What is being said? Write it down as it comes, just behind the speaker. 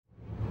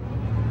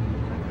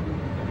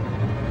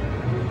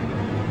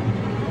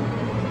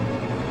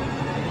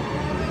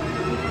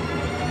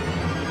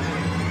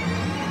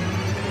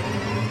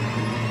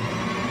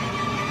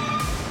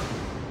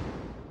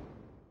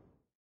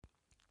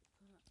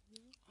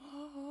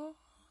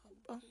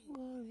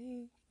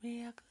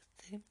Me, I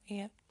got them.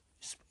 Me,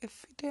 respect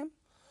for them.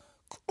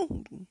 Come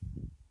on.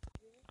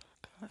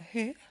 Can't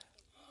hear.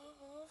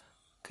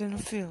 Can you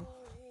feel?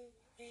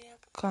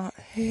 Can't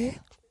hear.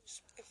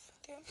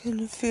 Can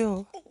you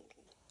feel?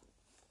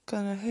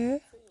 Can I hear?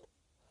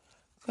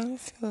 Can you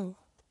feel?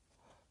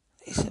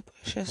 It's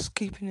just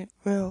keeping it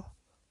real.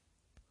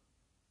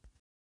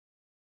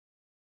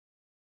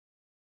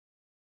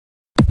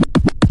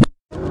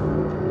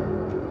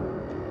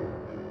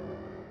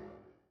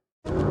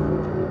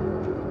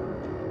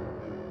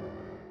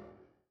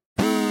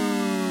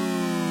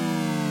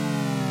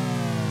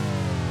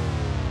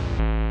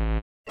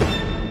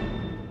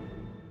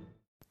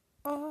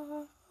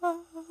 Oh,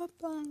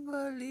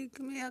 Bengali,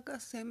 me, I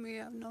got say me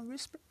have no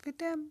respect for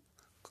them.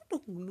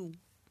 Kudunglu.